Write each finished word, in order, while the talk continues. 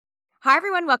Hi,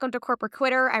 everyone. Welcome to Corporate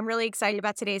Quitter. I'm really excited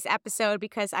about today's episode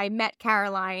because I met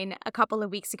Caroline a couple of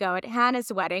weeks ago at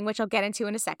Hannah's wedding, which I'll get into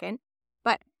in a second.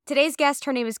 But today's guest,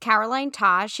 her name is Caroline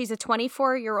Taj. She's a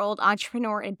 24-year-old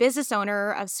entrepreneur and business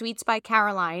owner of Sweets by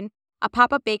Caroline, a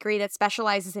pop-up bakery that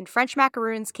specializes in French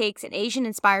macaroons, cakes, and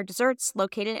Asian-inspired desserts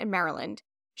located in Maryland.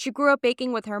 She grew up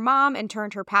baking with her mom and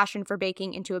turned her passion for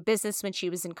baking into a business when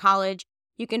she was in college.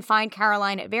 You can find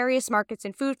Caroline at various markets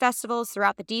and food festivals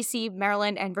throughout the DC,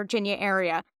 Maryland, and Virginia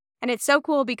area. And it's so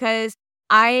cool because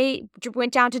I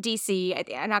went down to DC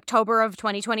in October of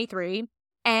 2023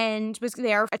 and was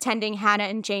there attending Hannah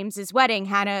and James's wedding,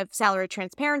 Hannah of Salary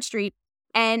Transparent Street.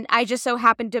 And I just so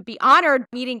happened to be honored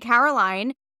meeting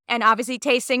Caroline and obviously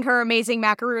tasting her amazing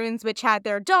macaroons, which had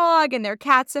their dog and their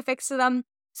cats affixed to them.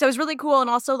 So it was really cool. And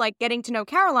also like getting to know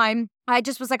Caroline, I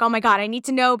just was like, oh my God, I need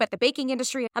to know about the baking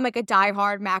industry. I'm like a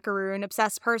diehard macaroon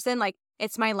obsessed person. Like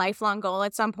it's my lifelong goal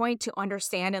at some point to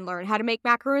understand and learn how to make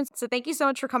macaroons. So thank you so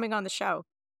much for coming on the show.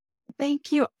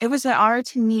 Thank you. It was an honor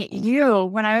to meet you.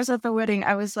 When I was at the wedding,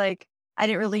 I was like, I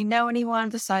didn't really know anyone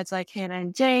besides like Hannah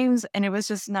and James. And it was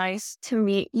just nice to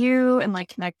meet you and like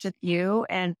connect with you.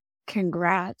 And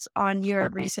congrats on your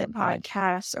recent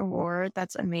podcast award.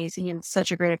 That's amazing and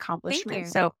such a great accomplishment. Thank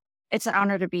you. So it's an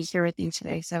honor to be here with you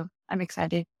today. So I'm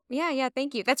excited. Yeah,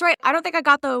 thank you. That's right. I don't think I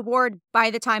got the award by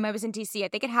the time I was in DC. I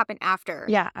think it happened after.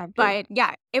 Yeah. But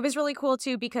yeah, it was really cool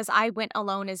too because I went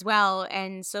alone as well.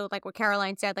 And so like what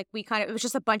Caroline said, like it was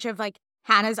just a bunch of like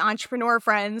Hannah's entrepreneur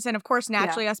friends. And of course,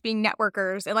 naturally us being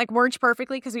networkers, it like worked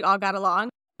perfectly because we all got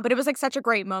along. But it was like such a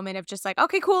great moment of just like,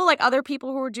 okay, cool. Like other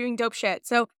people who were doing dope shit.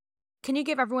 So can you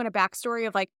give everyone a backstory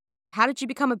of like, how did you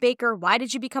become a baker? Why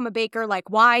did you become a baker?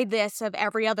 Like, why this of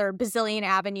every other bazillion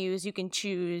avenues you can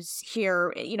choose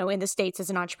here, in the States as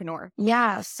an entrepreneur?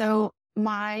 Yeah. So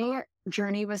my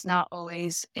journey was not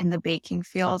always in the baking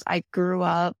field. I grew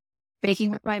up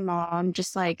baking with my mom,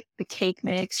 just like the cake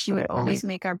mix. She would always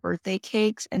make our birthday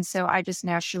cakes. And so I just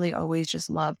naturally always just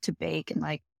loved to bake. And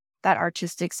like that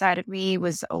artistic side of me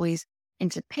was always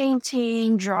into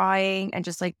painting, drawing, and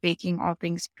just like baking all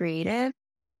things creative.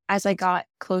 As I got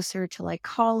closer to like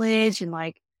college and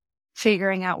like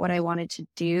figuring out what I wanted to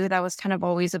do, that was kind of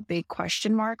always a big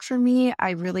question mark for me. I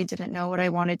really didn't know what I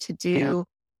wanted to do.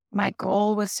 My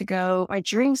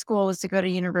dream school was to go to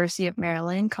University of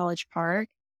Maryland, College Park.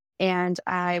 And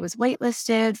I was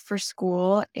waitlisted for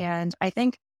school. And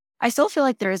I still feel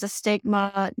like there is a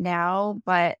stigma now,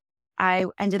 but I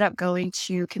ended up going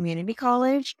to community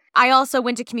college. I also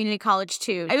went to community college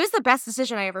too. It was the best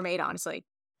decision I ever made, honestly.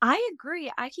 I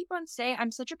agree. I keep on saying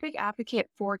I'm such a big advocate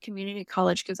for community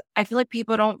college because I feel like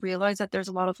people don't realize that there's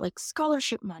a lot of like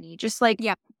scholarship money, just like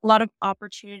Yeah. a lot of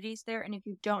opportunities there. And if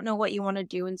you don't know what you want to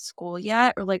do in school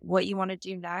yet or like what you want to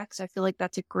do next, I feel like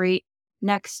that's a great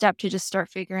next step to just start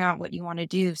figuring out what you want to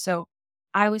do. So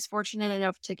I was fortunate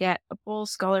enough to get a full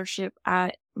scholarship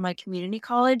at my community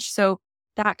college. So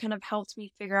that kind of helped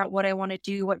me figure out what I want to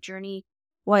do, what journey,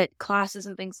 what classes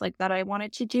and things like that I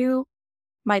wanted to do.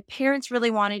 My parents really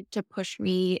wanted to push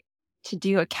me to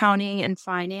do accounting and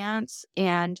finance.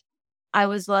 And I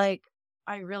was like,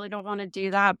 I really don't want to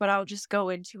do that, but I'll just go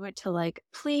into it to like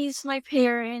please my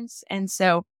parents. And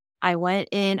so I went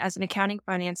in as an accounting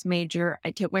finance major. I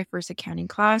took my first accounting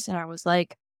class and I was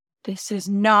like, this is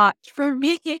not for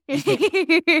me.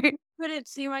 Couldn't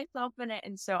see myself in it.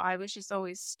 And so I was just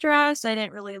always stressed. I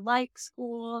didn't really like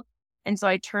school. And so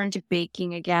I turned to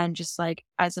baking again, just like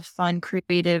as a fun,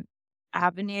 creative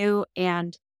avenue.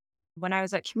 And when I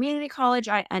was at community college,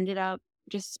 I ended up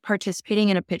just participating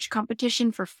in a pitch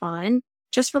competition for fun,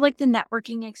 just for like the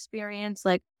networking experience,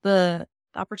 like the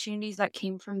opportunities that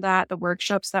came from that, the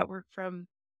workshops that were from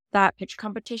that pitch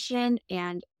competition,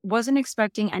 and wasn't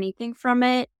expecting anything from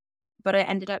it. But I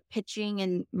ended up pitching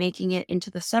and making it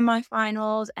into the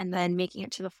semifinals and then making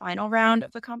it to the final round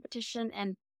of the competition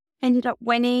and ended up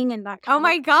winning. And that Oh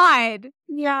my God.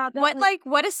 Yeah.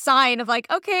 What a sign of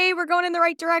like, okay, we're going in the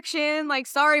right direction. Like,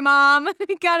 sorry, mom.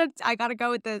 I gotta go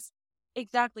with this.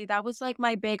 Exactly. That was like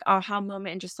my big aha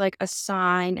moment and just like a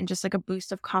sign and just like a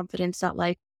boost of confidence that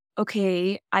like,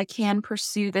 okay, I can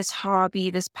pursue this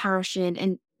hobby, this passion,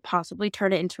 and possibly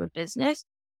turn it into a business.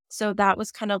 So that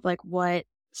was kind of like what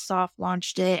soft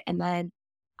launched it. And then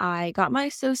I got my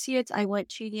associates. I went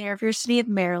to the University of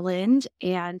Maryland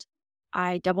and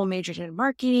I double majored in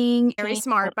marketing. Very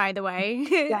smart, by the way.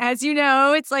 Yeah. As you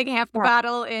know, it's like half the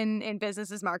battle in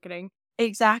business is marketing.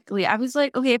 Exactly. I was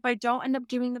like, okay, if I don't end up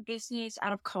doing the business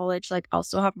out of college, like I'll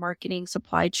still have marketing,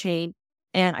 supply chain.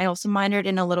 And I also minored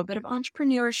in a little bit of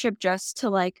entrepreneurship just to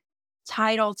like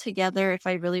tie it all together if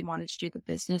I really wanted to do the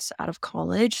business out of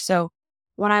college. So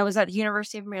when I was at the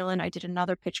University of Maryland, I did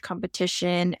another pitch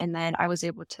competition, and then I was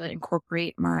able to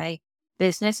incorporate my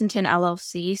business into an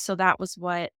LLC. So that was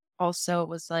what also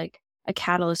was like a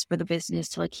catalyst for the business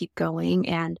to like keep going.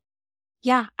 And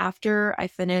yeah, after I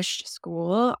finished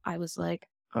school, I was like,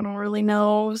 I don't really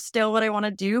know still what I want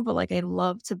to do, but like I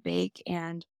love to bake.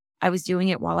 And I was doing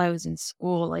it while I was in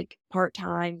school, like part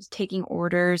time, taking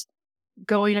orders,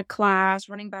 going to class,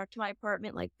 running back to my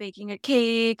apartment, like baking a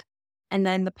cake. And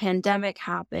then the pandemic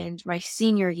happened my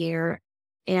senior year,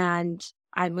 and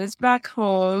I moved back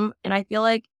home. And I feel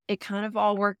like it kind of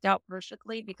all worked out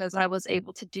perfectly because I was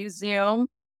able to do Zoom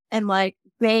and like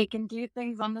bake and do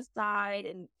things on the side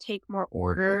and take more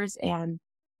orders. And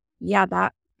yeah,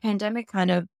 that pandemic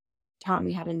kind of taught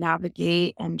me how to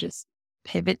navigate and just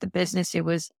pivot the business. It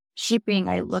was shipping.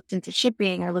 I looked into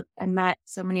shipping. I met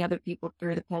so many other people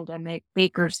through the pandemic,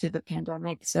 bakers through the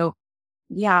pandemic. So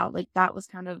yeah, like that's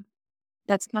kind of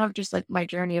just like my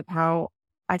journey of how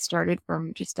I started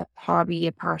from just a hobby,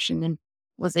 a passion, and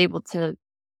was able to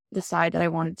decide that I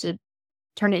wanted to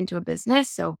turn it into a business.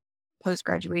 So post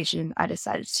graduation, I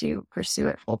decided to pursue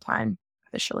it full time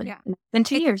officially. Yeah. And it's been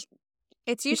 2 years.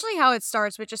 It's usually how it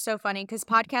starts, which is so funny because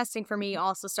podcasting for me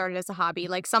also started as a hobby,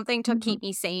 like something to Mhm. keep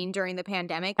me sane during the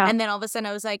pandemic. Yeah. And then all of a sudden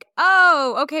I was like,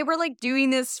 oh, okay, we're like doing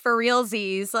this for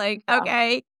realsies. Like, Yeah.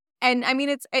 okay. And I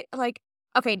mean, like,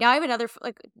 okay, now I have another,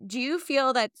 like, do you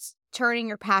feel that turning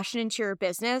your passion into your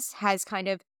business has kind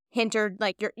of hindered,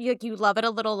 like, you love it a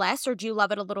little less, or do you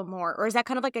love it a little more? Or is that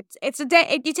kind of like, it's a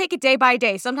day, you take it day by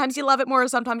day. Sometimes you love it more.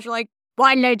 Sometimes you're like,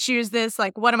 why did I choose this?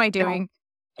 Like, what am I Yeah. doing?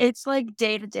 It's like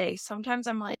day to day. Sometimes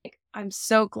I'm like, I'm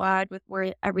so glad with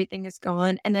where everything is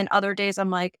going. And then other days I'm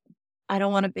like, I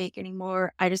don't want to bake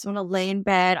anymore. I just want to lay in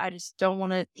bed. I just don't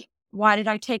want to. Why did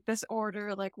I take this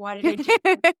order? Like, why did I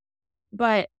do?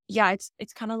 But yeah,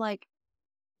 it's kind of like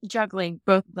juggling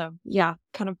both of them. Yeah,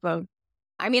 kind of both.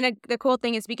 I mean, the cool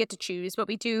thing is we get to choose what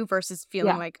we do versus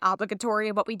feeling Yeah. like obligatory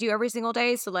of what we do every single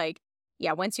day. So, like,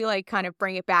 yeah, once you like kind of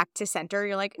bring it back to center,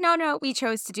 you're like, no, we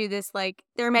chose to do this. Like,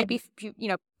 there might be,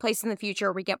 places in the future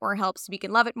where we get more help so we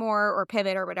can love it more or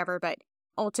pivot or whatever. But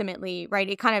ultimately, right,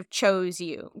 it kind of chose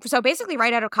you. So basically,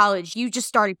 right out of college, you just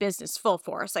started business full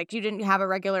force. Like, you didn't have a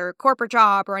regular corporate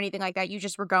job or anything like that. You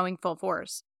just were going full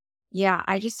force. Yeah,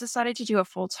 I just decided to do it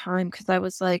full time because I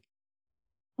was like,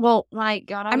 well, when I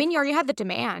got I out of mean, you already had the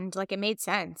demand. Like, it made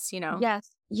sense. yes,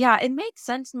 yeah, it makes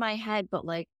sense in my head, but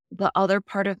like the other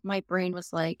part of my brain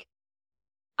was like,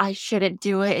 I shouldn't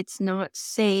do it. It's not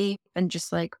safe. And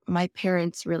just like my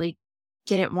parents really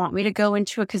didn't want me to go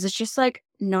into it because it's just like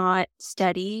not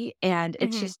steady. And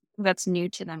it's Hmm. just that's new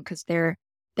to them because they're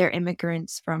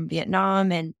immigrants from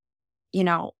Vietnam. And, you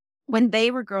know, when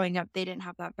they were growing up, they didn't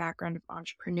have that background of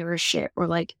entrepreneurship or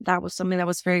like that was something that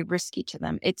was very risky to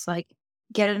them. It's like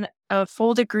a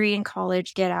full degree in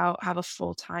college, get out, have a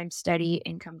full time steady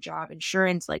income job,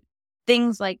 insurance, like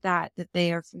things like that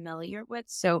they are familiar with.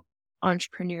 So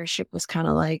entrepreneurship was kind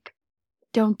of like,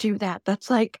 don't do that. That's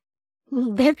like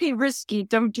very risky.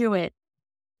 Don't do it.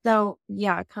 So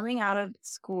yeah, coming out of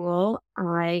school,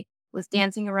 I was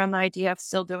dancing around the idea of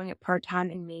still doing it part time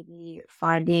and maybe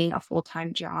finding a full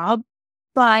time job.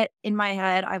 But in my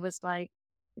head, I was like,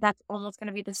 that's almost going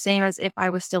to be the same as if I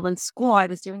was still in school. I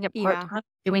was doing it part Yeah. time,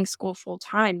 doing school full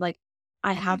time. Like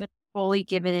I haven't fully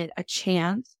given it a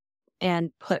chance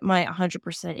and put my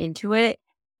 100% into it.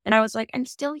 And I was like, I'm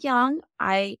still young.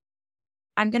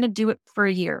 I'm going to do it for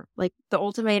a year. Like the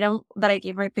ultimatum that I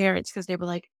gave my parents, because they were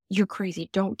like, you're crazy.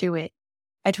 Don't do it.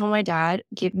 I told my dad,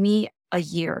 give me a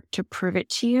year to prove it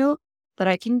to you that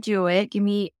I can do it. Give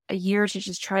me a year to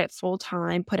just try it full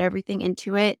time, put everything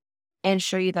into it and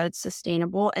show you that it's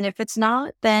sustainable. And if it's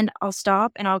not, then I'll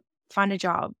stop and I'll find a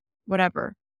job,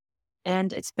 whatever.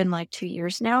 And it's been like 2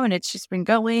 years now and it's just been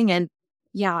going. And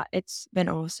yeah, it's been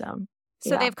awesome.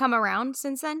 So Yeah. they've come around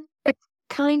since then? It's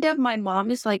kind of my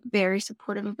mom is, like, very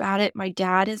supportive about it. My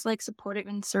dad is, like, supportive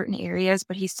in certain areas,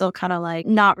 but he's still kinda, like,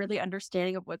 not really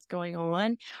understanding of what's going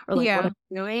on or, like, what Yeah. I'm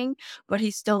doing, but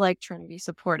he's still, like, trying to be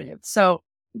supportive. So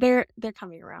they're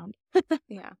coming around.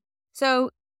 Yeah.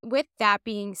 So with that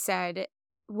being said,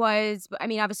 I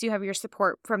mean, obviously you have your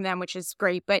support from them, which is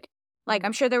great, but like, Mhm.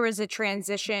 I'm sure there was a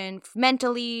transition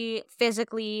mentally,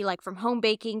 physically, like from home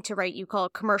baking to, right, you call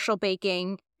it commercial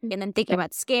baking, and then thinking Yeah.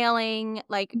 about scaling.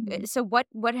 Like, Mhm. so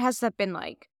what has that been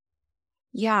like?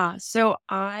 Yeah, so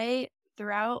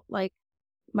throughout, like,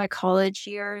 my college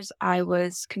years, I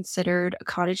was considered a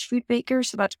cottage food baker,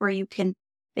 so that's where you can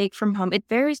bake from home. It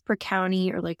varies per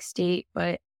county or, like, state,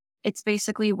 but it's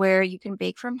basically where you can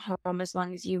bake from home as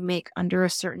long as you make under a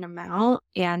certain amount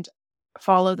and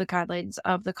follow the guidelines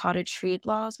of the cottage food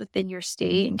laws within your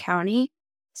state and county.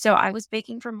 So I was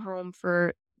baking from home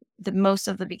for the most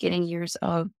of the beginning years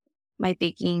of my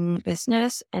baking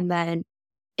business. And then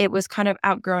it was kind of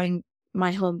outgrowing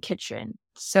my home kitchen.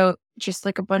 So just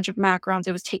like a bunch of macarons,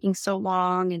 it was taking so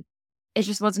long and it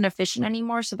just wasn't efficient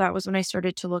anymore. So that was when I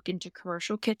started to look into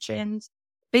commercial kitchens,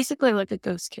 basically like a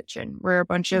ghost kitchen where a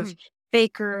bunch of Mhm.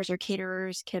 bakers or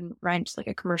caterers can rent like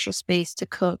a commercial space to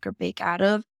cook or bake out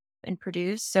of and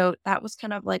produce. So that was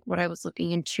kind of like what I was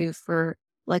looking into for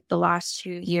like the last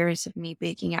 2 years of me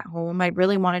baking at home. I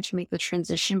really wanted to make the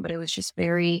transition, but it was just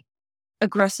very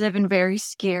aggressive and very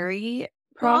scary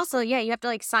Well, process. also, yeah, you have to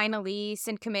like sign a lease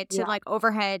and commit to Yeah. like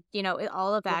overhead,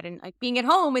 all of Yeah. that. And like being at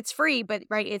home, it's free, but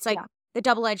right, it's like Yeah. the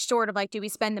double-edged sword of like, do we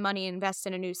spend the money and invest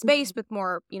in a new space Mhm. with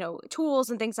more, tools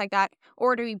and things like that?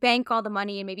 Or do we bank all the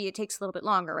money and maybe it takes a little bit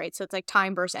longer, right? So it's like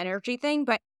time versus energy thing.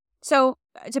 But so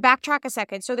to backtrack a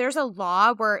second, so there's a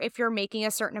law where if you're making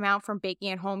a certain amount from baking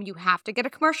at home, you have to get a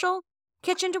commercial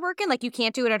kitchen to work in. Like you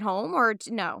can't do it at home or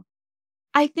no.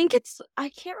 I think I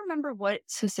can't remember what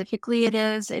specifically it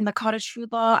is in the cottage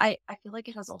food law. I feel like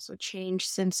it has also changed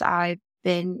since I've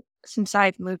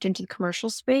moved into the commercial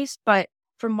space. But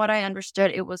from what I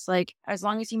understood, it was like as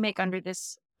long as you make under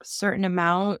this certain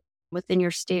amount within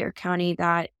your state or county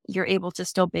that you're able to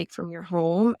still bake from your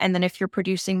home. And then if you're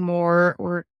producing more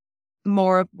or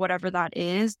more of whatever that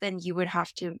is, then you would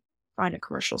have to find a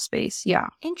commercial space. Yeah.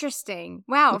 Interesting.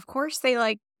 Wow. Of course they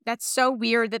like, that's so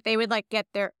weird that they would like get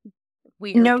their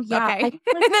No, weird. yeah. I Okay.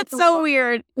 feel like That's so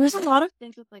weird. there's a lot of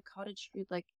things with like cottage food.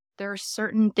 Like there are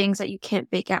certain things that you can't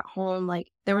bake at home.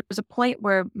 Like there was a point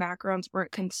where macarons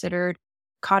weren't considered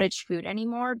cottage food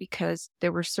anymore because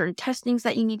there were certain testings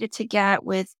that you needed to get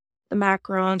with the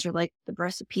macarons or like the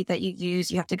recipe that you use.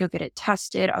 You have to go get it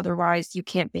tested. Otherwise, you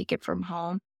can't bake it from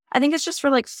home. I think it's just for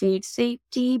like food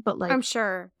safety, but like I'm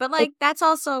sure. But it, like that's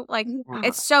also like yeah,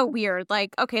 it's so weird.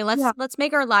 Like, okay, yeah, let's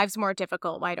make our lives more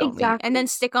difficult. Why don't we? And exactly. then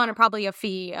stick on probably a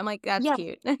fee. I'm like, that's Yeah,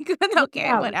 cute. yeah, Okay,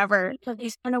 yeah. whatever. Because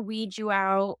these kind of weed you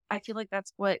out. I feel like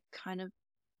that's what kind of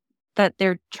that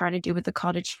they're trying to do with the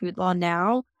cottage food law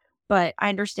now, but I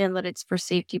understand that it's for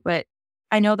safety, but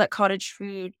I know that cottage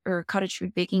food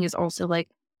baking is also like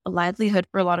a livelihood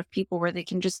for a lot of people where they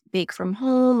can just bake from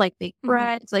home, like bake Hmm.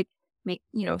 breads, like make,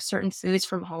 certain foods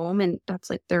from home and that's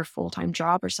like their full-time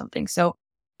job or something. So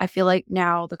I feel like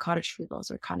now the cottage food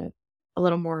laws are kind of a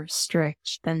little more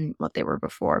strict than what they were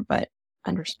before, but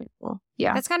understandable.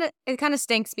 Yeah. That's it kind of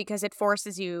stinks because it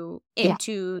forces you Yeah.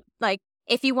 into like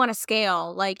if you want to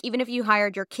scale, like even if you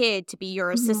hired your kid to be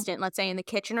your Mhm. assistant, let's say in the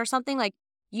kitchen or something, like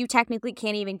you technically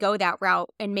can't even go that route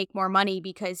and make more money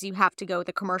because you have to go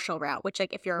the commercial route, which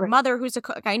like if you're a Right. mother who's a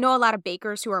cook, I know a lot of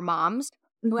bakers who are moms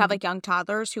who have Mhm. like young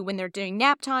toddlers who when they're doing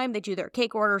nap time, they do their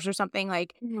cake orders or something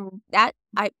like Mhm. that.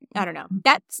 I don't know.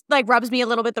 That's like rubs me a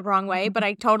little bit the wrong way, but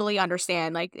I totally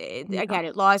understand. Like Yeah.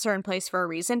 again, laws are in place for a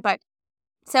reason, but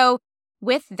so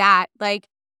with that, like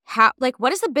how like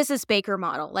what is the business baker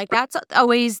model? Like that's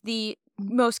always the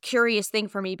most curious thing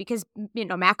for me because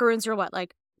macaroons are what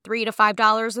like $3 to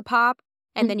 $5 a pop.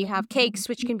 And then you Mhm. have cakes,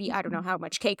 which can be, I don't know how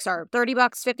much cakes are,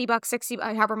 $30, $50, 60,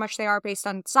 however much they are based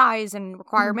on size and Mhm.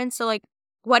 requirements. So like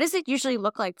what does it usually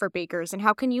look like for bakers and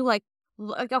how can you like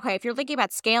okay, if you're thinking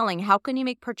about scaling, how can you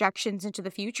make projections into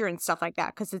the future and stuff like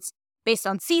that? Because it's based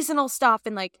on seasonal stuff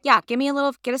and like, yeah, give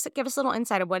us a little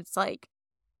insight of what it's like.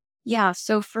 Yeah,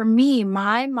 so for me,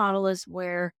 my model is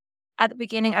where at the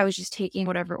beginning I was just taking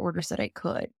whatever orders that I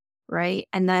could, right?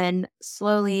 And then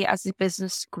slowly as the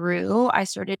business grew, I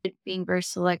started being very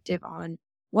selective on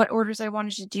what orders I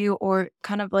wanted to do or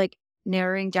kind of like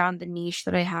narrowing down the niche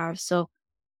that I have. So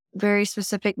very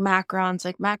specific macarons,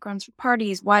 like macarons for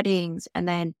parties, weddings, and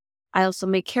then I also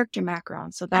make character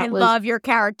macarons. So I that was love your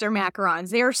character macarons.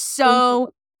 They are thank you.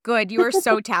 so good. You are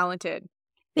so talented.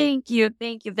 Thank you,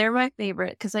 thank you. They're my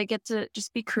favorite because I get to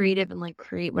just be creative and, like,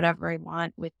 create whatever I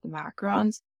want with the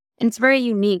macarons, and it's very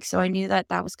unique, so I knew that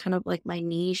that was kind of, like, my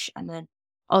niche, and then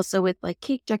also with, like,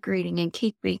 cake decorating and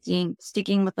cake baking,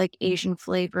 sticking with, like, Asian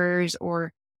flavors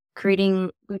or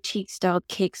creating boutique-styled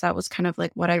cakes, that was kind of,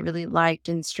 like, what I really liked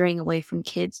and straying away from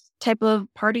kids type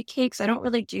of party cakes. I don't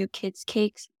really do kids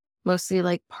cakes, mostly,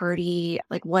 like, party,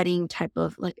 like, wedding type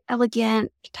of, like,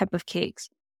 elegant type of cakes.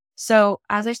 So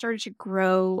as I started to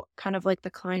grow kind of like the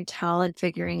clientele and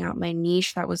figuring out my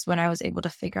niche, that was when I was able to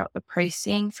figure out the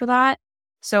pricing for that.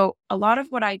 So a lot of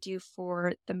what I do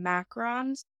for the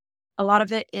macarons, a lot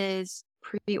of it is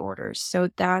pre-orders. So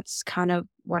that's kind of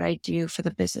what I do for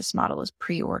the business model is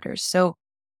pre-orders. So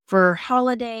for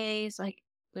holidays like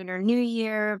Lunar New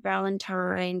Year,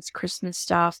 Valentine's, Christmas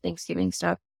stuff, Thanksgiving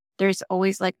stuff, there's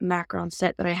always like macaron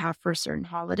set that I have for a certain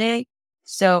holiday.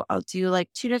 So I'll do like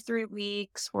 2 to 3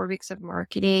 weeks, 4 weeks of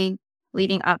marketing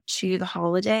leading up to the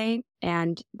holiday.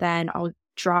 And then I'll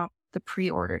drop the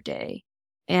pre-order day.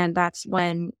 And that's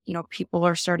when, people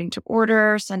are starting to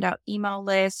order, send out email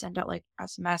lists, send out like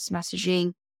SMS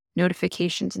messaging,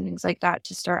 notifications and things like that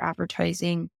to start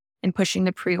advertising and pushing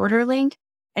the pre-order link.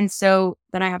 And so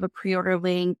then I have a pre-order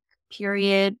link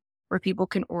period where people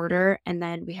can order, and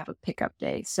then we have a pickup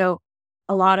day. So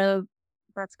a lot of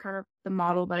that's kind of the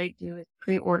model that I do is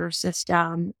pre-order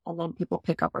system, and then people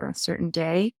pick up on a certain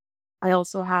day. I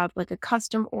also have like a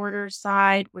custom order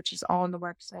side, which is all on the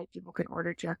website. People can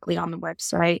order directly on the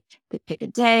website. They pick a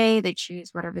day, they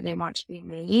choose whatever they want to be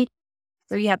made.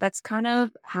 So yeah, that's kind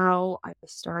of how I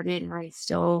started, and I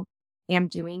still am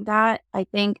doing that. I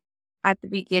think at the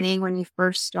beginning, when you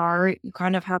first start, you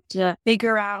kind of have to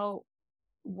figure out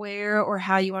where or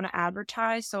how you want to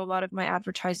advertise. So a lot of my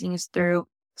advertising is through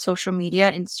social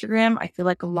media, Instagram. I feel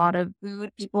like a lot of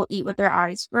food people eat with their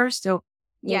eyes first. So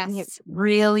making it Yes.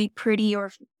 really pretty,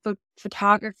 or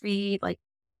photography, like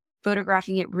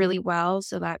photographing it really well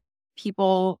so that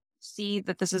people see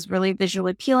that this is really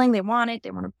visually appealing. They want it,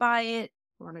 they want to buy it,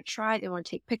 they want to try it, they want to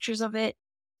take pictures of it.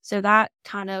 So that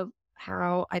kind of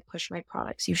how I push my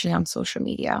products, usually on social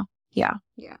media. Yeah.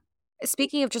 Yeah.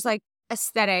 Speaking of just like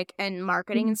aesthetic and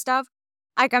marketing Mhm. and stuff,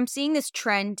 like I'm seeing this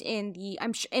trend in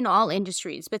in all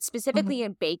industries, but Mhm. specifically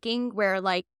in baking, where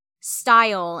like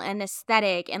style and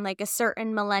aesthetic and like a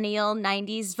certain millennial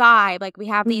 90s vibe, like we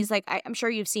have Mhm. these, like I'm sure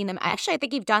you've seen them. Actually, I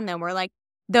think you've done them, where like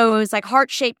those like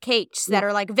heart-shaped cakes Yeah. that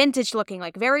are like vintage looking,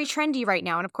 like very trendy right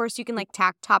now. And of course you can like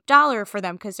tack top dollar for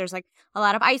them because there's like a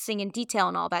lot of icing and detail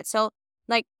and all that. So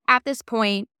like at this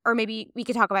point, or maybe we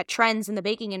could talk about trends in the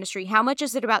baking industry. How much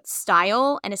is it about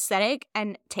style and aesthetic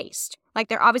and taste? Like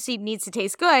there obviously needs to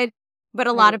taste good, but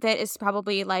a lot Right. of it is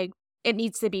probably like it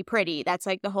needs to be pretty. That's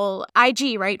like the whole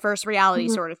IG, right? Versus reality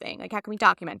Mhm. sort of thing. Like how can we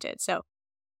document it? So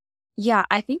Yeah,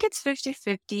 I think it's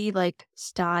 50-50, like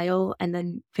style and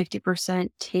then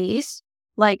 50% taste.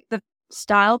 Like the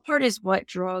style part is what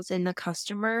draws in the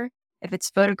customer. If it's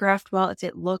photographed well, if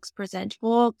it looks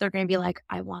presentable, they're going to be like,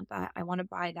 I want that. I want to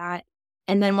buy that.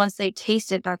 And then once they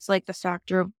taste it, that's like the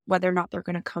factor of whether or not they're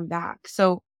going to come back.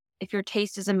 So if your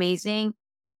taste is amazing,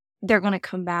 they're going to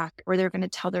come back, or they're going to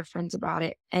tell their friends about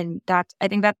it. And I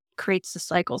think that creates the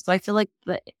cycle. So I feel like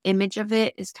the image of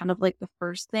it is kind of like the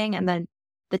first thing. And then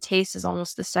the taste is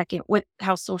almost the second, with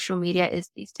how social media is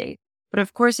these days. But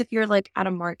of course, if you're like at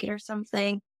a market or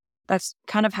something, that's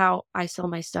kind of how I sell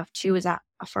my stuff too, is at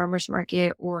a farmer's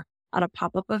market or at a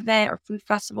pop-up event or food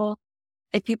festival.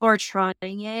 If people are trying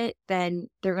it, then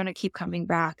they're going to keep coming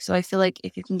back. So I feel like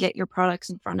if you can get your products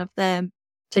in front of them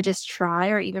to just try,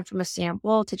 or even from a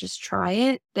sample to just try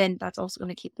it, then that's also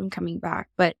going to keep them coming back.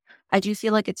 But I do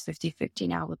feel like it's 50-50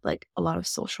 now with like a lot of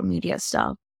social media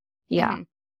stuff. Yeah. mhm.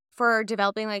 For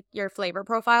developing like your flavor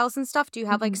profiles and stuff, do you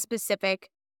have like Mhm. specific?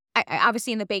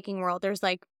 Obviously, in the baking world, there's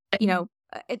like Mhm.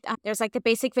 there's like the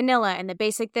basic vanilla and the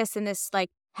basic this and this. Like,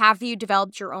 have you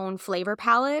developed your own flavor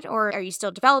palette, or are you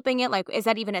still developing it? Like, is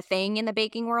that even a thing in the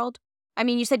baking world? I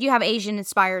mean, you said you have Asian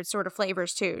inspired sort of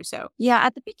flavors too, so Yeah.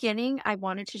 At the beginning, I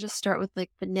wanted to just start with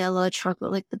like vanilla,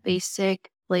 chocolate, like the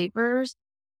basic flavors.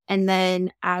 And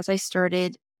then as I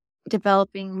started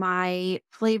developing my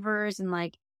flavors and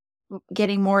like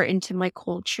getting more into my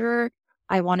culture,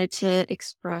 I wanted to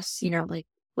express, like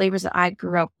flavors that I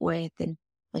grew up with, and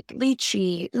like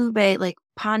lychee, ube, like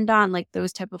pandan, like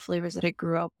those type of flavors that I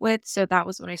grew up with. So that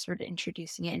was when I started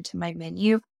introducing it into my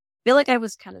menu. I feel like I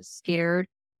was kind of scared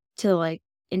to like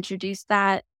introduce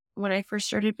that when I first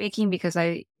started baking, because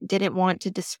I didn't want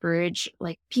to discourage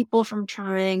like people from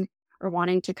trying or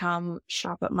wanting to come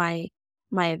shop at my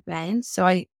events. So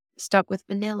I stuck with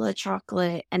vanilla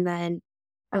chocolate, and then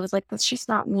I was like, that's just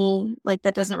not me. Like,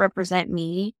 that doesn't represent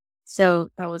me. So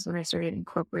that was when I started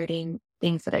incorporating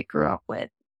things that I grew up with.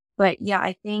 But yeah,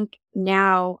 I think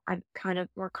now I'm kind of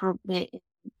more confident in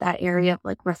that area of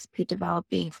like recipe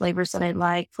developing, flavors that I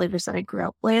like, flavors that I grew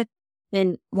up with,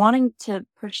 and wanting to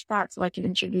push that so I can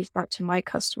introduce that to my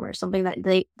customers, something that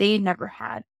they never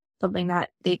had, something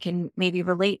that they can maybe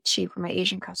relate to for my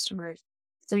Asian customers.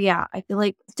 So yeah, I feel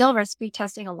like still recipe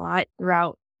testing a lot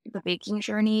throughout the baking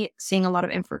journey, seeing a lot of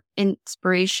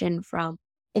inspiration from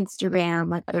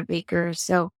Instagram, like other bakers.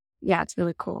 So yeah, it's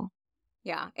really cool.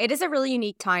 yeah, it is a really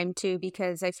unique time too,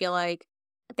 because I feel like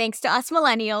thanks to us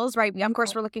millennials, right? Of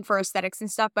course, we're looking for aesthetics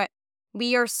and stuff, but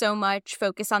we are so much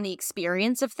focused on the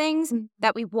experience of things Mhm.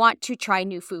 that we want to try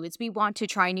new foods. We want to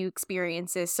try new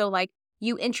experiences. So, like,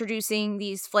 you introducing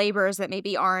these flavors that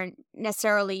maybe aren't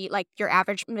necessarily like your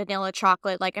average vanilla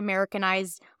chocolate, like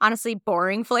Americanized, honestly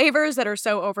boring flavors that are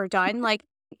so overdone. Like,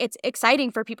 it's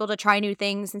exciting for people to try new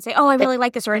things and say, oh, I really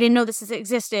like this, or I didn't know this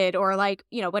existed, or like,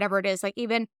 whatever it is. Like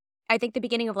even I think the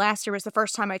beginning of last year was the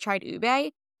first time I tried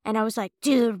ube. And I was like,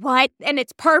 dude, what? And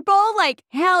it's purple? Like,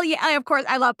 hell yeah. Of course,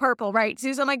 I love purple, right?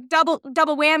 Susan, like double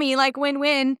whammy, like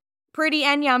win-win, pretty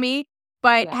and yummy.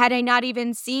 But had I not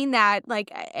even seen that,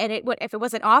 like, and it would, if it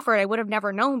wasn't offered, I would have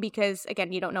never known because,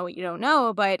 again, you don't know what you don't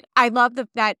know. But I love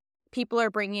that people are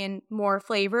bringing in more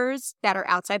flavors that are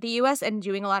outside the U.S. and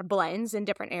doing a lot of blends in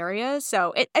different areas.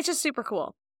 So it's just super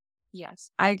cool.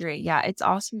 Yes, I agree. Yeah, it's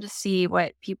awesome to see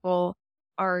what people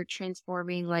are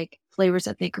transforming, like flavors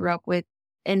that they grew up with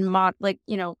and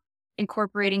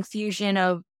incorporating fusion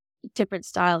of different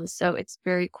styles. So it's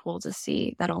very cool to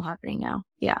see that all happening now.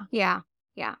 Yeah. Yeah.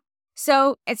 Yeah.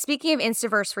 So, and speaking of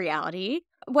Instaverse reality,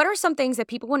 what are some things that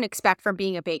people wouldn't expect from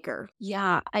being a baker?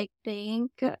 Yeah, I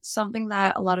think something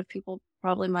that a lot of people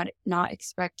probably might not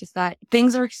expect is that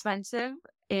things are expensive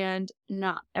and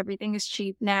not everything is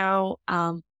cheap now.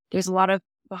 There's a lot of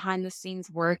behind the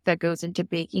scenes work that goes into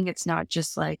baking. It's not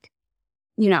just like,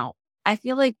 I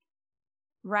feel like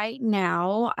right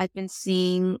now I've been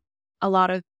seeing a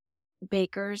lot of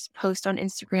bakers post on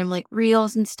Instagram like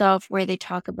reels and stuff where they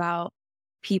talk about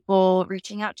people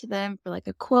reaching out to them for like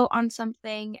a quote on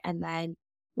something. And then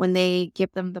when they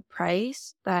give them the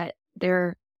price, that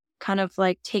they're kind of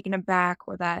like taken aback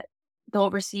or that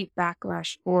they'll receive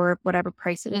backlash for whatever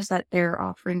price it is that they're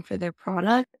offering for their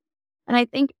product. And I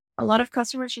think a lot of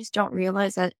customers just don't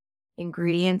realize that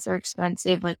ingredients are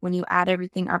expensive. Like when you add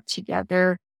everything up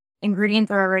together,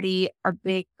 ingredients are already a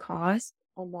big cost.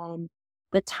 And then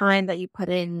the time that you put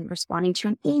in responding to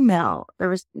an email, there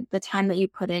was the time that you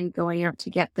put in going out to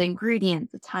get the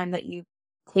ingredients, the time that you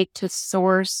take to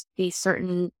source these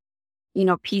certain,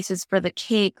 pieces for the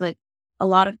cake. Like a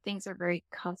lot of things are very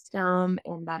custom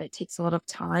and that it takes a lot of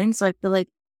time. So I feel like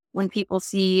when people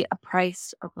see a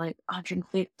price of like $150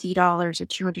 or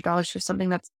 $200 for something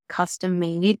that's custom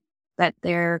made, that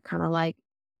they're kind of like,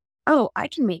 oh, I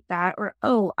can make that. Or,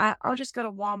 oh, I'll just go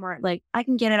to Walmart. Like I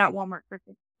can get it at Walmart for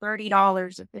 $30 or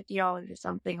 $50 or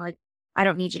something. Like I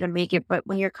don't need you to make it. But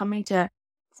when you're coming to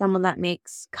someone that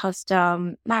makes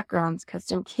custom macarons,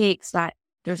 custom cakes, that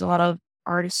there's a lot of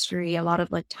artistry, a lot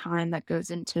of like time that goes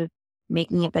into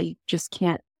making it that you just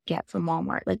can't get from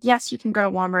Walmart. Like, yes, you can go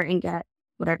to Walmart and get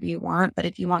whatever you want, but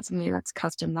if you want something that's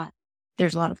custom, that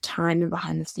there's a lot of time and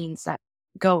behind the scenes that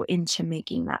go into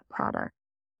making that product.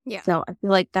 Yeah. So I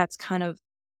feel like that's kind of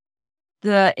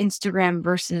the Instagram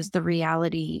versus the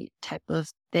reality type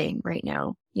of thing right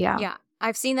now. Yeah. Yeah.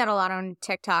 I've seen that a lot on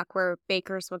TikTok where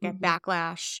bakers will get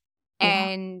backlash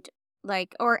and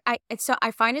like,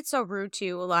 I find it so rude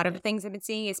too. A lot of the things I've been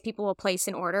seeing is people will place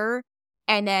an order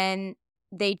and then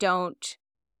they don't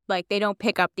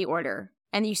pick up the order.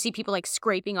 And you see people like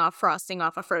scraping off frosting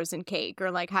off a frozen cake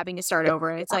or like having to start over.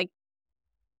 And it's like,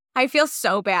 I feel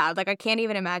so bad. Like I can't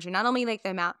even imagine not only like the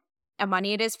amount of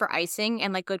money it is for icing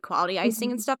and like good quality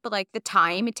icing and stuff, but like the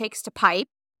time it takes to pipe.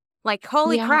 Like,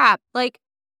 holy crap. Like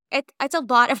it's a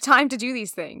lot of time to do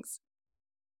these things.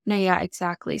 No, yeah,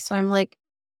 exactly. So I'm like,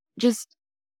 just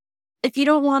if you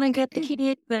don't want to get the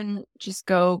cake, then just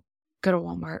go to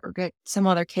Walmart or get some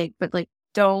other cake. But like,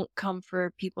 don't come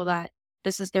for people that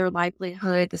this is their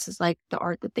livelihood. This is like the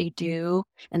art that they do,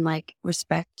 and like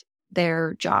respect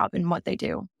their job and what they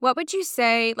do. What would you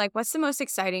say, like, what's the most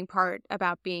exciting part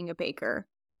about being a baker?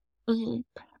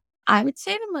 I would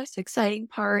say the most exciting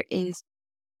part is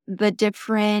the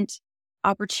different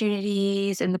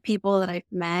opportunities and the people that I've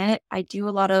met. I do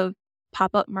a lot of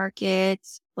pop-up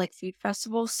markets, like food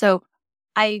festivals. So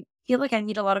I feel like I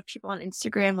meet a lot of people on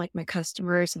Instagram, like my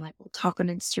customers, and like we'll talk on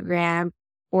Instagram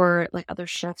or like other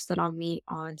chefs that I'll meet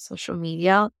on social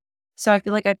media. So I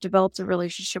feel like I've developed a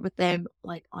relationship with them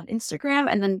like on Instagram,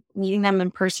 and then meeting them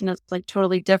in person is like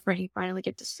totally different. You finally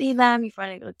get to see them. You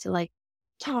finally get to like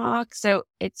talk. So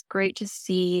it's great to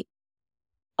see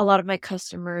a lot of my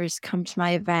customers come to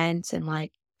my events and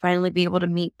like finally be able to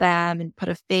meet them and put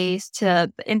a face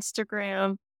to the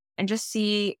Instagram and just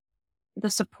see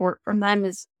the support from them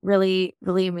is really,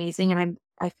 really amazing. And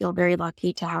I feel very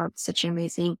lucky to have such an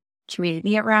amazing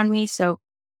community around me. So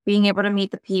being able to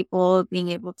meet the people, being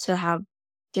able to have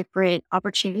different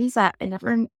opportunities that I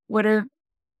never would have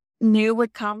knew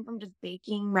would come from just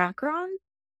baking macarons.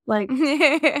 Like,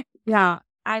 yeah,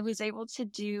 I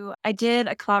did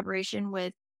a collaboration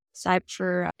with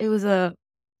Cyber. It was a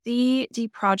CD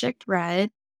Projekt Red.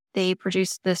 They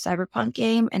produced the Cyberpunk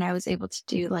game, and I was able to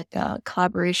do like a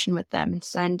collaboration with them and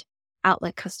send out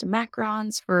like custom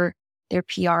macarons for their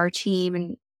PR team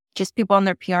and just people on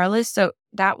their PR list. So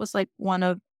that was like one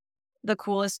of the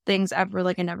coolest things ever.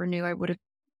 Like I never knew I would have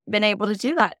been able to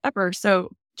do that ever.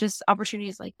 So just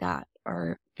opportunities like that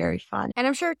are very fun. And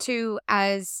I'm sure too,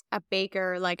 as a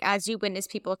baker, like as you witness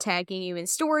people tagging you in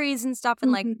stories and stuff,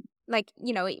 and Mhm.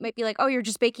 it might be like, oh, you're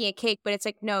just baking a cake, but it's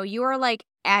like, no, you are like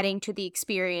adding to the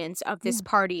experience of this Yeah.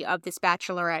 party, of this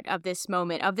bachelorette, of this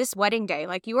moment, of this wedding day.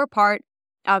 Like you are part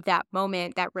of that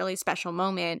moment, that really special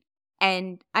moment.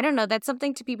 And I don't know, that's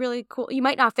something to be really cool. You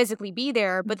might not physically be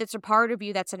there, but it's a part of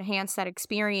you that's enhanced that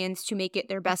experience to make it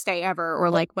their best day ever, or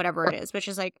like whatever it is, which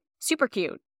is like super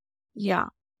cute. Yeah,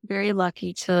 very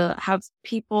lucky to have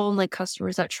people like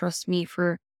customers that trust me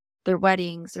for their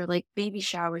weddings or like baby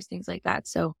showers, things like that.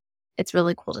 So it's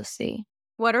really cool to see.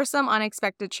 What are some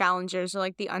unexpected challenges or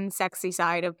like the unsexy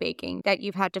side of baking that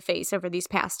you've had to face over these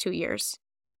past 2 years?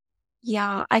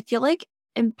 Yeah, I feel like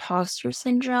imposter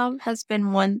syndrome has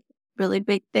been one really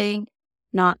big thing.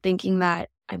 Not thinking that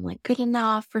I'm like good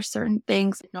enough for certain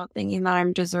things, not thinking that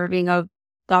I'm deserving of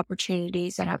the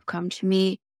opportunities that have come to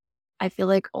me. I feel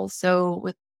like also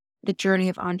with the journey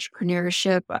of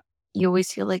entrepreneurship, you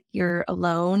always feel like you're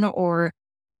alone, or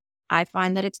I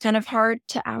find that it's kind of hard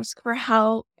to ask for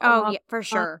help a Oh, lot. yeah, for Uh,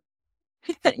 sure.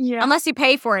 yeah. Unless you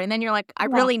pay for it, and then you're like, I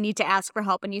Yeah. really need to ask for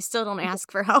help, and you still don't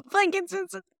ask for help. Like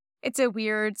it's a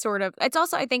weird sort of. It's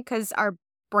also I think because our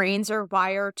brains are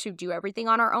wired to do everything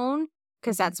on our own.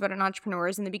 Because Mhm. that's what an entrepreneur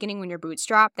is in the beginning when you're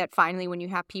bootstrapped. That finally, when you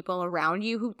have people around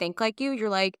you who think like you're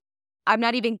like, I'm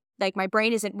not even like my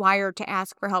brain isn't wired to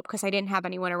ask for help because I didn't have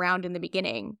anyone around in the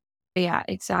beginning. Yeah,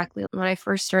 exactly. When I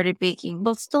first started baking,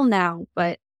 well, still now,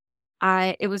 but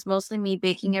it was mostly me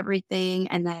baking everything,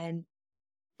 and then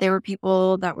there were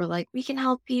people that were like, "We can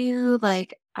help you,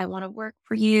 like, I wanna work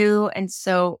for you," and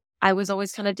so I was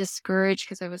always kinda discouraged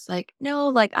because I was like, "No,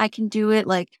 like, I can do it,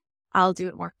 like, I'll do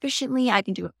it more efficiently, I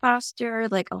can do it faster,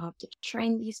 like, I'll have to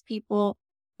train these people,"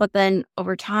 but then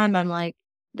over time, I'm like,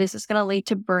 "This is gonna lead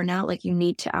to burnout, like, you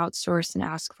need to outsource and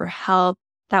ask for help.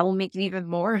 That will make you even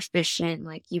more efficient,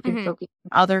 like, you can Hmm. focus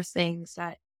on other things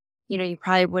that, you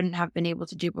probably wouldn't have been able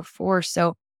to do before,"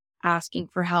 so asking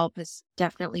for help has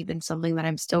definitely been something that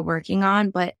I'm still working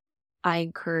on, but I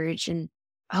encourage and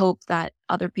hope that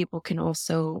other people can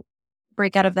also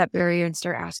break out of that barrier and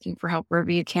start asking for help wherever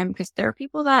you can, because there are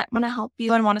people that want to help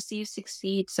you and want to see you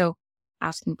succeed. So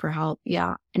asking for help,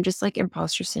 yeah. And just like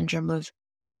imposter syndrome of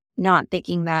not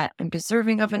thinking that I'm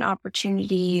deserving of an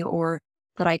opportunity or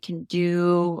that I can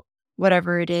do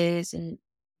whatever it is, and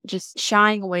just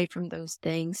shying away from those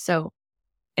things. So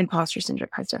imposter syndrome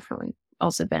has definitely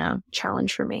also been a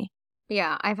challenge for me.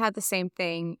 Yeah, I've had the same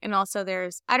thing. And also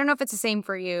I don't know if it's the same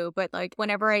for you, but like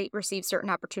whenever I receive certain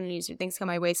opportunities or things come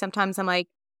my way, sometimes I'm like,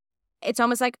 it's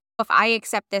almost like if I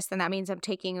accept this, then that means I'm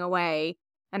taking away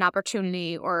an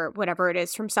opportunity or whatever it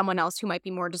is from someone else who might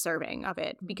be more deserving of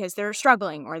it because they're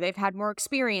struggling or they've had more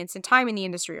experience and time in the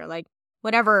industry or like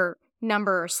whatever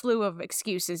number or slew of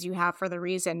excuses you have for the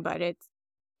reason. But it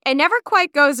never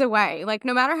quite goes away. Like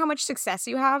no matter how much success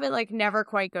you have, it like never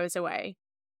quite goes away.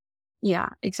 Yeah,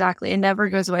 exactly. It never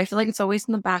goes away. I feel like it's always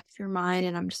in the back of your mind,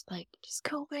 and I'm just like, just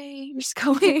go away, just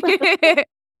go away.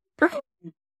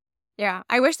 Yeah,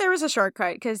 I wish there was a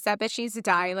shortcut because that bitch needs to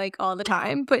die like all the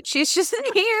time, but she's just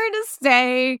here to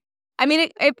stay. I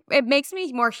mean, it makes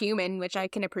me more human, which I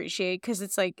can appreciate because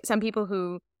it's like some people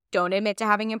who don't admit to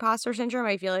having imposter syndrome,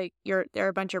 I feel like they're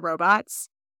a bunch of robots.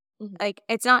 Mhm. Like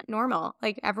it's not normal.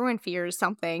 Like everyone fears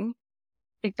something,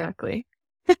 Exactly.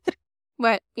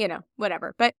 but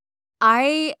whatever. But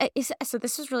so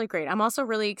this is really great. I'm also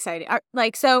really excited.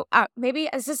 Maybe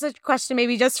this is a question,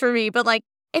 maybe just for me, but like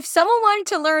if someone wanted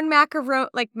to learn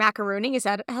macarooning, is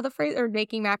that how the phrase or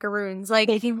making macaroons?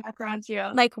 Baking backgrounds,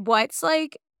 yeah. Like what's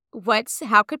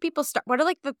how could people start? What are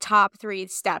like the top 3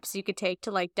 steps you could take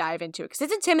to like dive into it? Because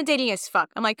it's intimidating as fuck.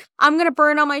 I'm like, I'm gonna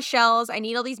burn all my shells. I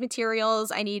need all these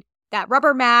materials. I need that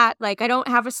rubber mat. Like I don't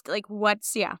have like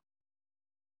what's yeah.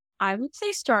 I would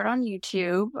say start on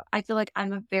YouTube. I feel like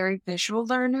I'm a very visual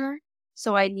learner,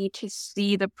 so I need to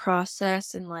see the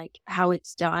process and like how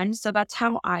it's done. So that's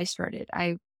how I started.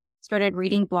 I started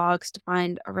reading blogs to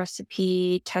find a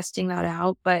recipe, testing that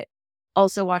out, but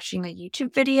also watching a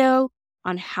YouTube video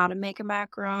on how to make a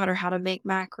macaron or how to make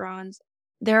macarons.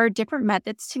 There are different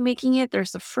methods to making it.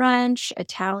 There's the French,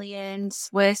 Italian,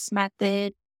 Swiss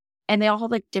method, and they all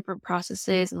have like different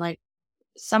processes, and like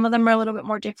some of them are a little bit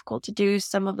more difficult to do,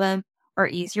 some of them are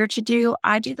easier to do.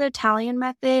 I do the Italian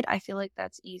method. I feel like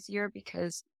that's easier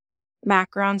because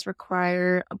macarons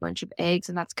require a bunch of eggs,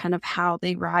 and that's kind of how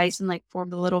they rise and like form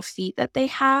the little feet that they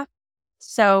have.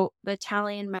 So the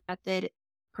Italian method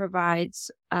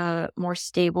provides a more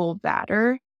stable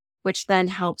batter, which then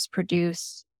helps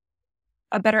produce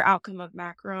a better outcome of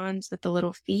macarons with the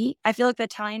little feet. I feel like the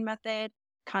Italian method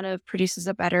kind of produces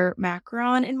a better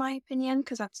macaron, in my opinion,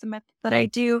 because that's the method that I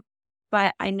do.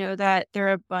 But I know that there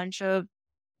are a bunch of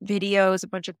videos, a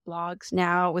bunch of blogs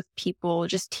now with people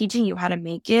just teaching you how to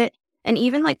make it. And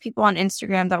even like people on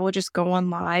Instagram that will just go on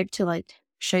live to like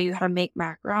show you how to make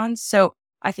macarons. So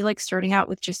I feel like starting out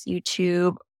with just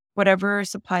YouTube, whatever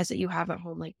supplies that you have at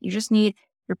home, like you just need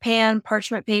your pan,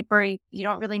 parchment paper. You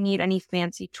don't really need any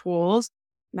fancy tools.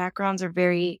 Macarons are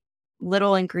very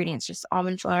little ingredients, just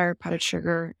almond flour, powdered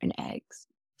sugar, and eggs.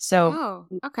 So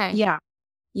Oh, okay. yeah,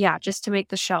 yeah, just to make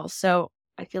the shell. So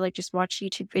I feel like just watch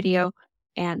YouTube video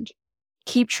and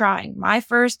keep trying. My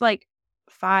first like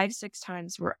 5-6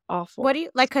 times were awful. What do you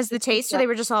like? Because the taste, or they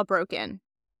were just all broken?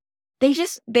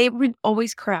 They would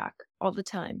always crack all the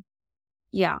time.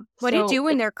 Yeah. What do you So do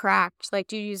when they're cracked? Like,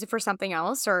 do you use it for something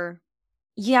else, or?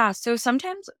 yeah, so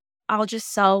sometimes I'll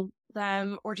just sell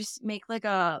them or just make like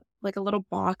a little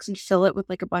box and fill it with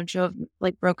like a bunch of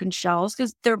like broken shells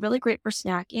because they're really great for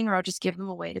snacking, or I'll just give them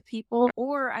away to people.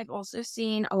 Or I've also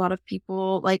seen a lot of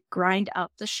people like grind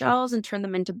up the shells and turn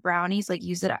them into brownies, like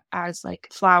use it as like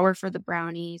flour for the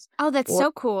brownies. Oh, that's Or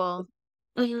so cool.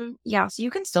 yeah, so you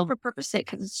can still repurpose it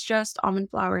because it's just almond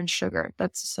flour and sugar.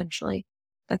 That's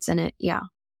in it. Yeah.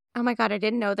 Oh my God, I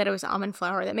didn't know that it was almond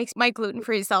flour. That makes my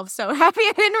gluten-free self so happy.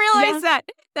 I didn't realize that.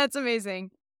 That's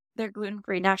amazing. They're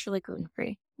gluten-free, naturally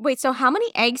gluten-free. Wait, so how many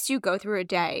eggs do you go through a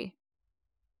day?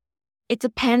 It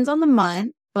depends on the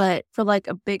month, but for like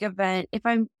a big event, if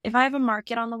I have a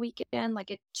market on the weekend,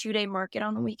 like a 2-day market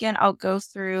on the weekend, I'll go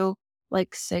through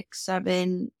like 6,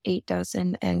 7, 8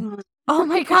 dozen eggs. Oh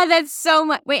my God, that's so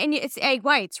much. Wait, and it's egg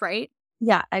whites, right?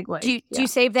 Yeah, egg whites. Do you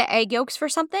save the egg yolks for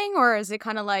something, or is it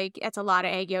kind of like it's a lot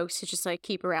of egg yolks to just like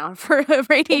keep around for a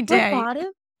rainy It's day? a lot of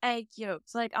egg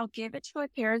yolks. Like I'll give it to my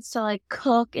parents to like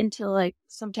cook into like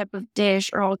some type of dish,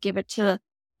 or I'll give it to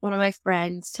one of my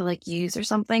friends to like use or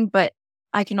something. But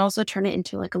I can also turn it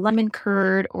into like a lemon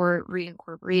curd or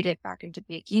reincorporate it back into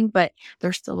baking. But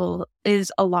there still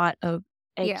is a lot of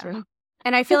egg Yeah. yolk.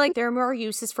 And I feel like there are more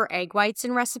uses for egg whites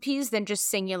in recipes than just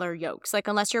singular yolks. Like,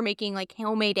 unless you're making like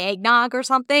homemade eggnog or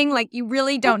something, like you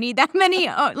really don't need that many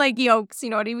like yolks.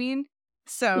 You know what I mean?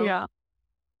 So Yeah.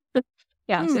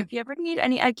 Yeah. So if you ever need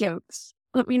any egg yolks,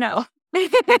 let me know.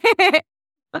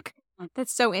 Okay.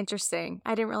 That's so interesting.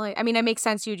 I didn't really, I mean, it makes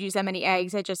sense you'd use that many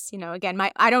eggs. I just, again,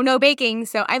 I don't know baking.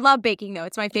 So I love baking though.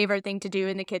 It's my favorite thing to do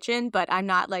in the kitchen, but I'm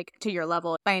not like to your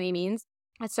level by any means.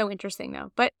 That's so interesting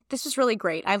though. But this was really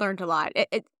great. I learned a lot.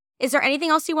 Is there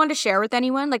anything else you want to share with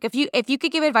anyone? Like if you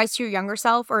could give advice to your younger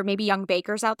self or maybe young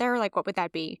bakers out there, like what would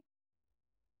that be?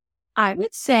 I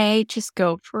would say just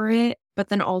go for it, but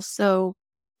then also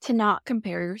to not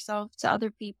compare yourself to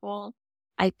other people.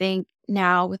 I think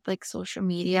now with like social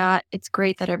media, it's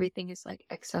great that everything is like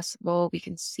accessible. We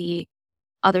can see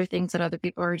other things that other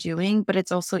people are doing, but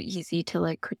it's also easy to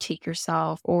like critique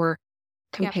yourself or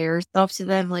Yep. compare yourself to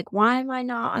them. Like, why am I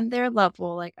not on their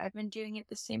level? Like, I've been doing it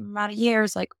the same amount of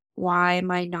years. Like, why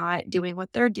am I not doing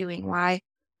what they're doing? Why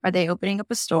are they opening up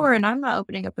a store and I'm not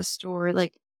opening up a store?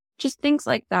 Like, just things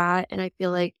like that. And I feel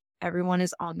like everyone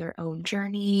is on their own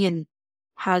journey and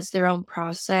has their own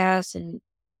process and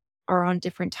are on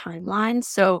different timelines.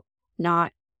 So,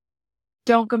 not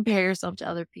don't compare yourself to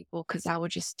other people because that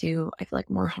would just do, I feel like,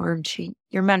 more harm to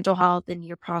your mental health and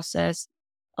your process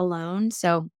alone.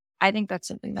 So, I think that's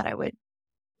something that I would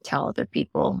tell other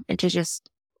people, and to just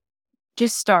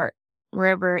start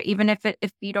wherever, even if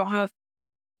you don't want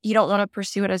to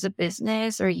pursue it as a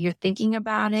business or you're thinking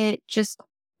about it, just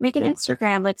make an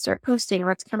Instagram, let's start posting.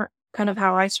 That's kind of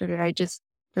how I started. I just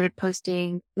started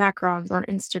posting macarons on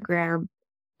Instagram,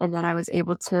 and then I was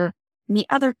able to meet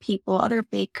other people, other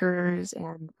bakers,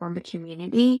 and form a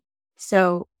community.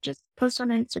 So just post on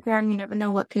Instagram. You never know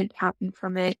what could happen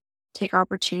from it. Take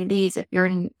opportunities. If you're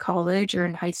in college or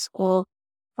in high school,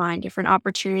 find different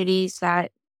opportunities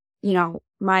that,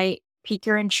 might pique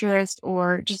your interest,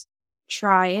 or just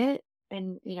try it,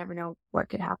 and you never know what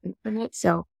could happen from it.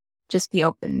 So just be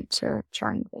open to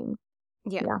trying things.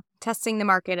 Yeah. Testing the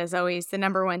market is always the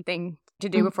number one thing to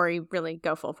do before you really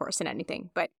go full force in anything.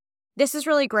 But this is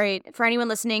really great. For anyone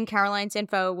listening, Caroline's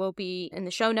info will be in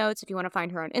the show notes if you want to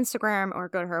find her on Instagram or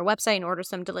go to her website and order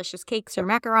some delicious cakes or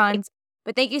macarons.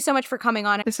 But thank you so much for coming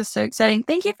on. This is so exciting.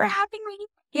 Thank you for having me.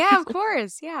 Yeah, of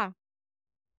course. Yeah.